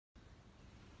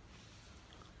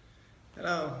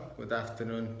Hello, good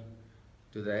afternoon.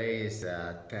 Today is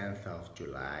 10th of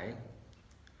July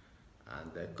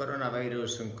and the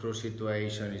coronavirus and cruise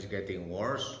situation is getting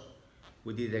worse.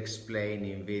 We did explain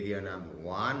in video number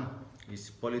 1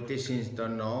 is politicians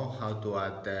don't know how to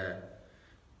add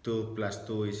 2 plus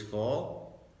 2 is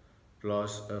 4,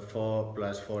 plus 4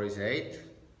 plus 4 is 8,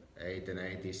 8 and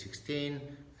 8 is 16,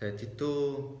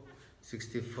 32,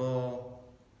 64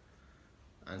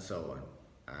 and so on.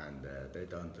 And they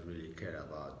don't really care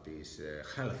about this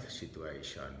health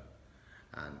situation,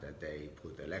 and they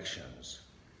put elections.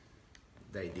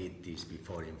 They did this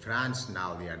before in France,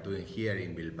 now they are doing here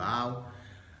in Bilbao.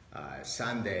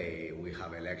 Sunday we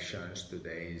have elections,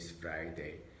 today is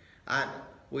Friday, and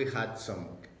we had some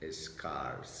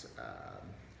scars,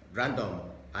 random,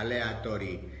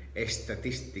 aleatory,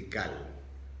 statistical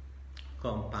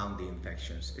compound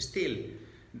infections. Still,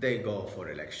 they go for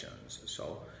elections.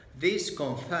 So this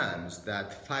confirms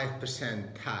that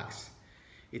 5% tax,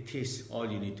 it is all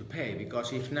you need to pay,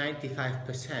 because if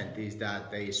 95% is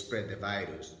that they spread the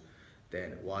virus,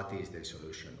 then what is the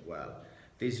solution? Well,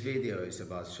 this video is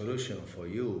about solution for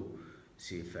you,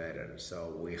 seafarers.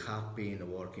 So we have been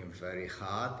working very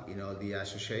hard in all the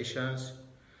associations.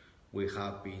 We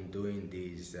have been doing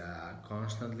this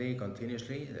constantly,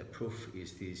 continuously. The proof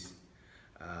is this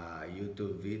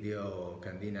YouTube video,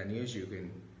 CANDINA News. You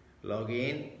can log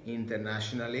in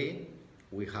internationally.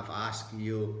 We have asked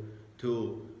you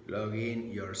to log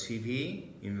in your CV,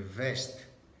 invest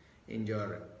in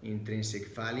your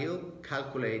intrinsic value,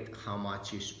 calculate how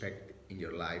much you expect in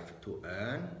your life to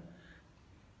earn.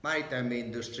 Maritime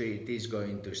industry, it is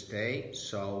going to stay,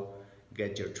 so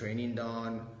get your training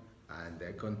done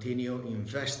and continue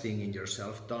investing in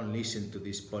yourself. Don't listen to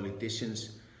these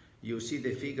politicians. You see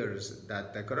the figures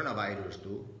that the coronavirus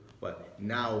do. Well,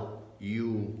 now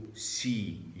you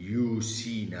see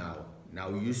now. Now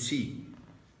you see.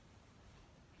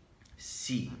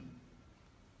 See.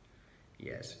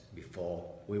 Yes, before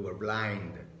we were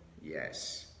blind.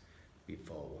 Yes,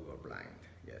 before we were blind.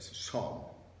 Yes, some,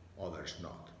 others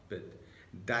not. But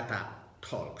data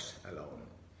talks alone.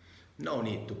 No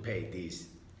need to pay this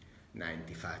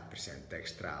 95%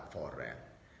 extra for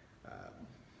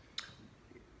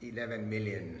 11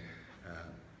 million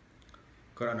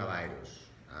coronavirus,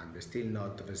 and still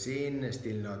not vaccine,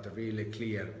 still not a really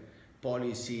clear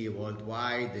policy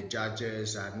worldwide. The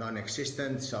judges are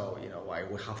non-existent, so you know why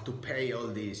we have to pay all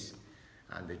this,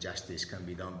 and the justice can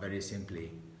be done very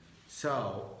simply.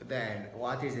 So then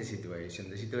what is the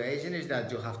situation? The situation is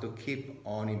that you have to keep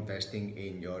on investing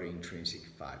in your intrinsic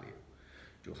value.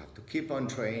 You have to keep on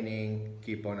training,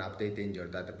 keep on updating your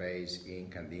database in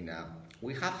CANDINA.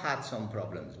 We have had some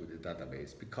problems with the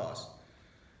database because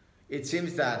it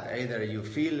seems that either you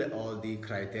fill all the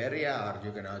criteria or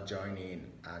you cannot join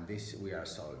in, and this we are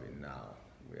solving now.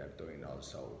 We are doing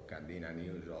also CANDINA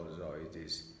News also. It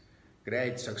is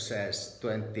great success,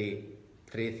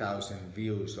 23,000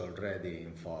 views already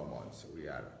in 4 months. We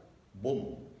are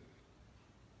boom.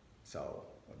 So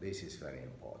this is very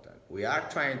important. We are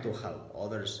trying to help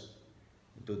others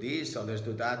do this, others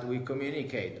do that. We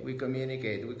communicate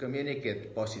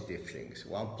positive things.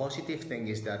 One positive thing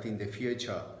is that in the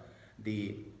future,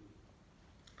 the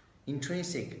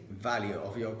intrinsic value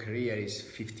of your career is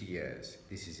 50 years.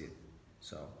 This is it.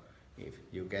 So if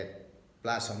you get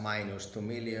plus or minus 2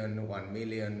 million, 1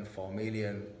 million, 4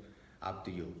 million, up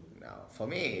to you. Now, for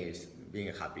me, it's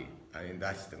being happy. I mean,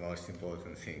 that's the most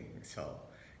important thing. So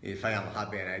if I am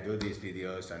happy and I do these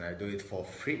videos and I do it for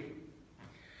free,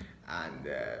 and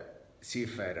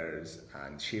seafarers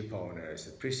and ship owners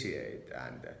appreciate,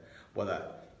 and whether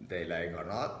they like or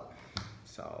not.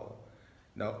 So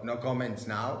no comments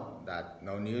now that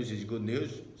no news is good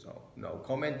news. So no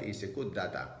comment is a good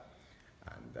data.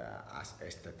 And as a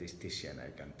statistician,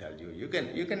 I can tell you, you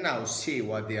can now see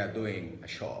what they are doing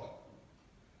ashore.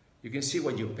 You can see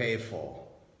what you pay for.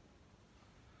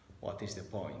 What is the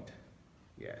point?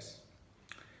 Yes.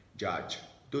 Judge,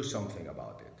 do something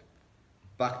about it.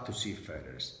 Back to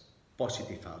seafarers,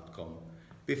 positive outcome.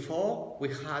 Before we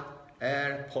had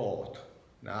airport,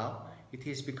 now it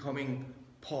is becoming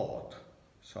port.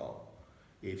 So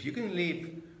if you can live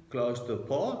close to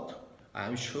port,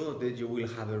 I'm sure that you will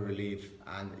have a relief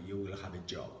and you will have a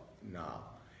job. Now,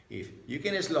 if you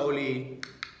can slowly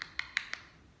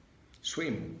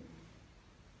swim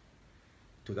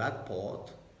to that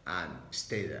port and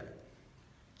stay there,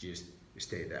 just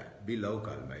stay there. Be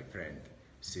local, my friend,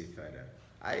 seafarer.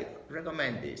 I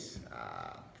recommend this.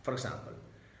 For example,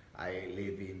 I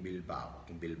live in Bilbao.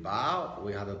 In Bilbao,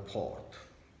 we have a port.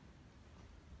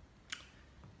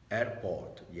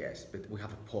 Airport, yes, but we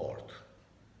have a port.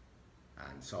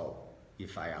 And so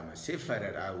If I am a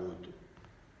seafarer, I would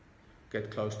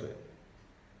get close to it.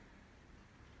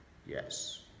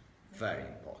 Yes, very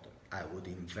important. I would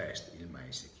invest in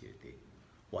my security.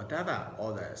 Whatever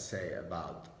others say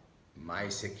about my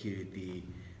security,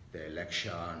 the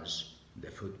elections, the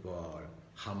football,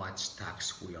 how much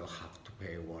tax we all have to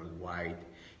pay worldwide,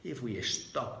 if we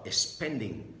stop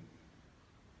spending,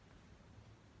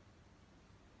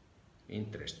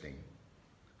 interesting,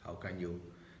 how can you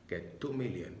get 2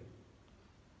 million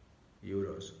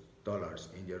euros, dollars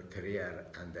in your career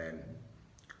and then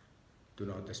do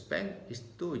not spend? Is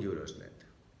 2 euros net.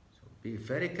 So be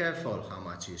very careful how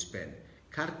much you spend.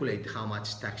 Calculate how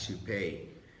much tax you pay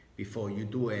before you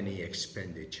do any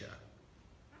expenditure.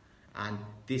 And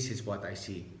this is what I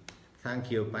see.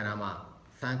 Thank you, Panama.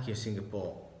 Thank you,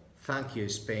 Singapore. Thank you,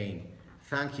 Spain.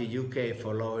 Thank you, UK,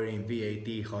 for lowering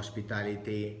VAT,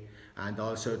 hospitality, and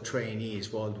also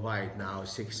trainees worldwide now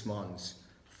 6 months.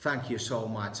 Thank you so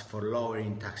much for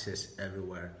lowering taxes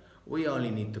everywhere. We only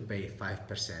need to pay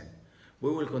 5%. We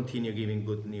will continue giving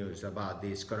good news about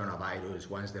this coronavirus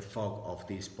once the fog of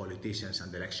these politicians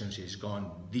and elections is gone.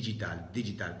 Digital,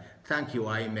 digital. Thank you,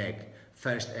 IMEC.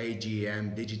 First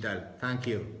AGM, digital. Thank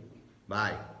you.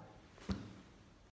 Bye.